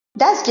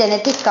Does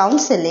genetic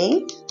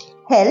counselling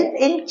help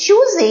in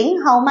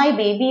choosing how my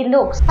baby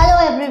looks? Hello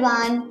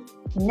everyone.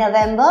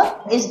 November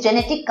is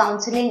Genetic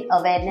Counselling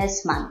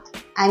Awareness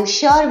Month. I'm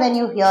sure when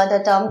you hear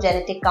the term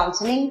genetic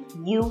counselling,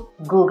 you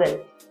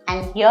Google.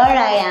 And here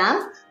I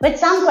am with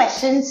some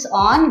questions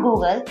on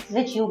Google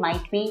which you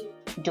might be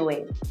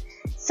doing.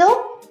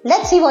 So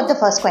let's see what the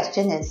first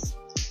question is.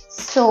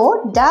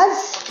 So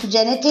does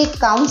genetic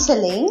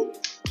counselling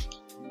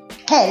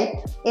help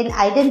in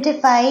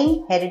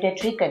identifying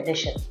hereditary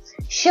conditions?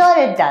 Sure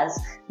it does.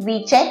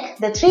 We check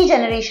the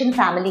 3-generation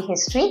family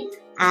history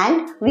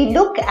and we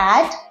look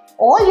at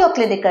all your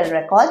clinical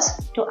records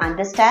to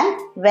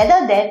understand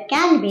whether there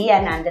can be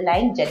an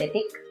underlying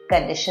genetic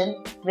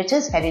condition which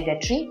is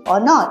hereditary or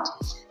not.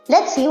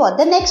 Let's see what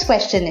the next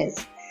question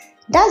is.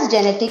 Does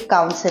genetic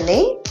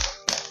counselling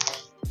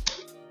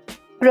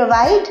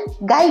provide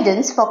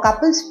guidance for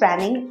couples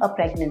planning a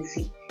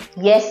pregnancy?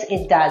 Yes,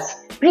 it does.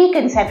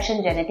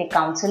 Preconception genetic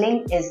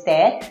counselling is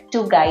there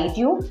to guide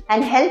you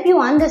and help you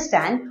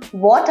understand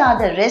what are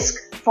the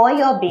risks for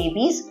your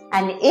babies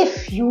and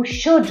if you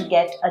should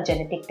get a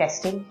genetic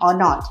testing or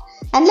not.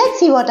 And let's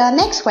see what our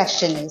next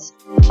question is.